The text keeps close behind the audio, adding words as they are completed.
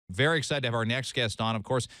Very excited to have our next guest on. Of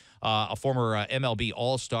course, a former MLB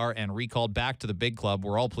All Star and recalled back to the big club.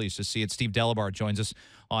 We're all pleased to see it. Steve Delabar joins us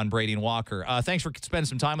on Brady and Walker. Thanks for spending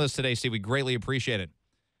some time with us today, Steve. We greatly appreciate it.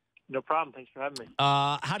 No problem. Thanks for having me.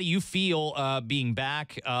 How do you feel being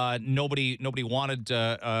back? Nobody wanted,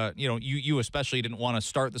 you especially didn't want to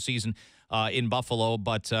start the season in Buffalo,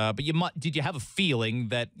 but did you have a feeling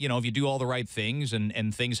that, if you do all the right things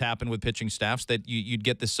and things happen with pitching staffs, that you'd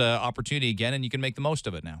get this opportunity again and you can make the most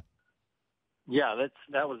of it now? Yeah,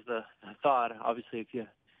 that was the thought. Obviously, if you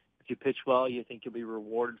pitch well, you think you'll be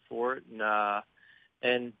rewarded for it,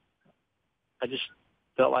 and I just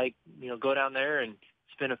felt like go down there and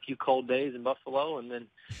spend a few cold days in Buffalo, and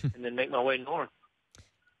then make my way north.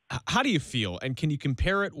 How do you feel? And can you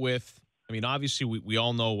compare it with? I mean, obviously, we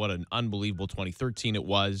all know what an unbelievable 2013 it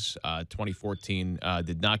was. 2014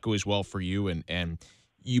 did not go as well for you, and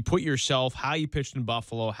you put yourself how you pitched in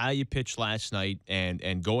Buffalo, how you pitched last night,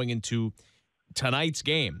 and going into tonight's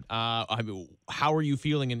game. I mean, how are you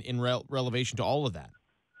feeling in relation to all of that?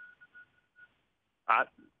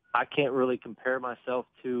 I can't really compare myself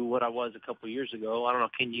to what I was a couple of years ago. I don't know.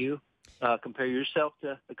 Can you compare yourself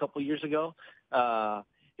to a couple of years ago?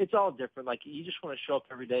 It's all different. Like, you just want to show up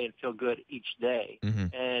every day and feel good each day,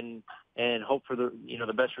 and hope for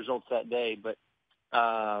the best results that day. But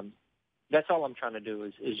that's all I'm trying to do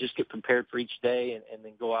is just get prepared for each day and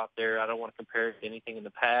then go out there. I don't want to compare it to anything in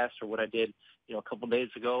the past or what I did a couple of days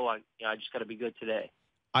ago. I just got to be good today.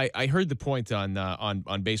 I heard the point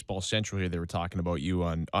on Baseball Central here. They were talking about you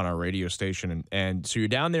on our radio station, and so you're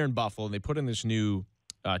down there in Buffalo, and they put in this new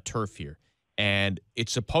turf here, and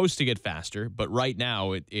it's supposed to get faster, but right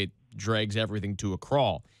now it drags everything to a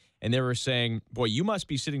crawl. And they were saying, boy, you must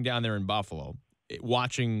be sitting down there in Buffalo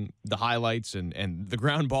watching the highlights and the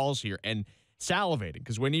ground balls here and salivating,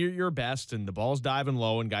 because when you're your best and the ball's diving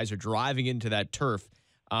low and guys are driving into that turf,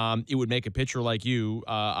 it would make a pitcher like you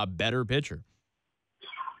a better pitcher.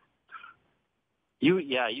 You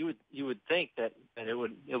would think that it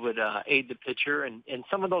would aid the pitcher, and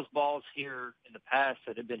some of those balls here in the past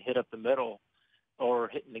that have been hit up the middle or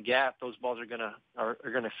hitting the gap, those balls are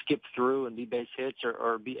gonna skip through and be base hits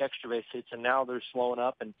or be extra base hits, and now they're slowing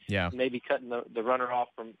up and maybe cutting the runner off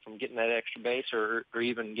from getting that extra base or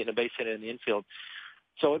even getting a base hit in the infield.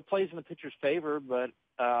 So it plays in the pitcher's favor, but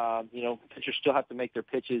pitchers still have to make their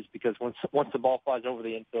pitches, because once the ball flies over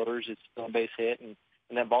the infielders, it's still a base hit, and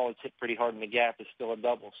that ball is hit pretty hard in the gap is still a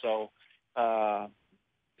double. So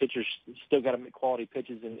pitchers still got to make quality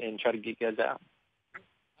pitches and try to get guys out.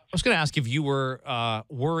 I was going to ask if you were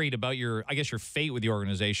worried about your fate with the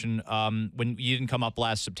organization when you didn't come up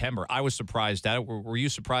last September. I was surprised at it. Were you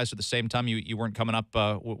surprised at the same time you weren't coming up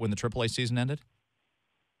when the AAA season ended?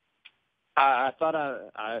 I thought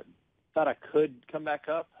I could come back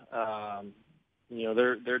up.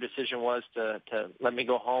 Their decision was to let me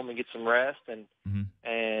go home and get some rest,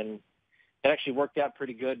 and it actually worked out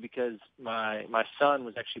pretty good, because my son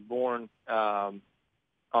was actually born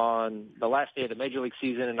on the last day of the Major League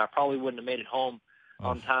season, and I probably wouldn't have made it home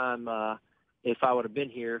on time if I would have been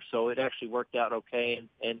here. So it actually worked out okay,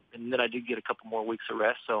 and then I did get a couple more weeks of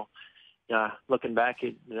rest. So looking back,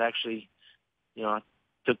 it actually, I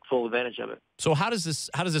took full advantage of it. So how does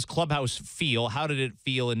this clubhouse feel? How did it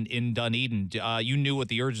feel in Dunedin? You knew what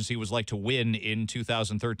the urgency was like to win in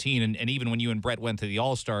 2013, and even when you and Brett went to the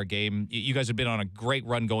All Star game, you guys had been on a great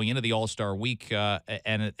run going into the All Star week,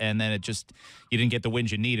 and then you didn't get the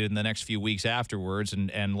wins you needed in the next few weeks afterwards.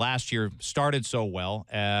 And last year started so well,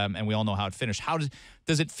 and we all know how it finished. How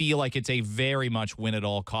does it feel like it's a very much win at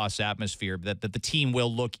all costs atmosphere, that the team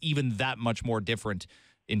will look even that much more different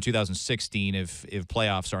in 2016 if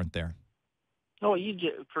playoffs aren't there? No,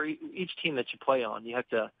 for each team that you play on, you have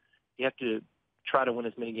to try to win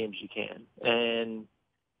as many games as you can.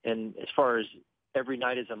 And as far as every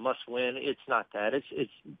night is a must win, it's not that.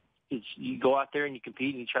 It's you go out there and you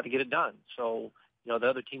compete and you try to get it done. So the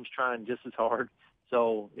other team's trying just as hard.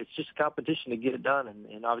 So it's just a competition to get it done.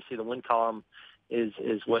 And obviously the win column is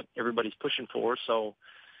what everybody's pushing for. So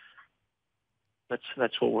that's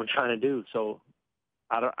what we're trying to do. So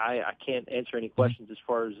I can't answer any questions as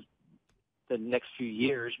far as the next few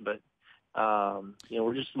years, but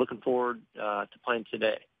we're just looking forward to playing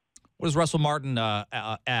today. What does Russell Martin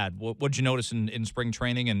add? What did you notice in spring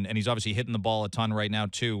training? And he's obviously hitting the ball a ton right now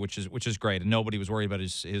too, which is great. And nobody was worried about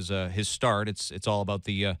his start. It's all about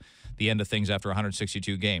the end of things after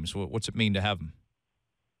 162 games. What's it mean to have him?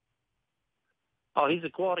 Oh, he's a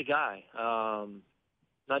quality guy,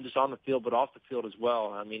 not just on the field but off the field as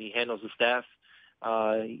well. I mean, he handles the staff.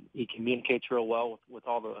 He communicates real well with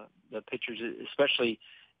all the pitchers, especially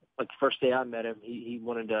like the first day I met him. He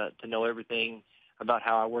wanted to know everything about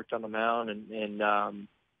how I worked on the mound, and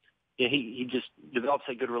yeah, he just develops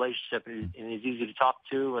a good relationship, and he's easy to talk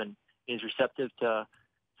to, and he's receptive to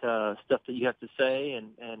stuff that you have to say,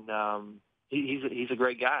 and he's a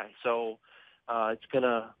great guy. So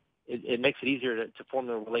it makes it easier to form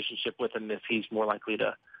the relationship with him if he's more likely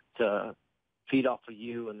to feed off of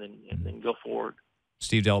you and then go forward.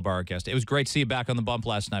 Steve Delabar, our guest. It was great to see you back on the bump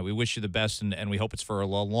last night. We wish you the best, and we hope it's for a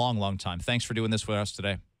long, long time. Thanks for doing this with us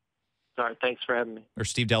today. All right, thanks for having me. Or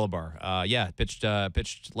Steve Delabar.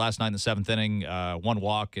 Pitched last night in the seventh inning, one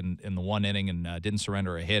walk in the one inning, and didn't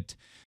surrender a hit.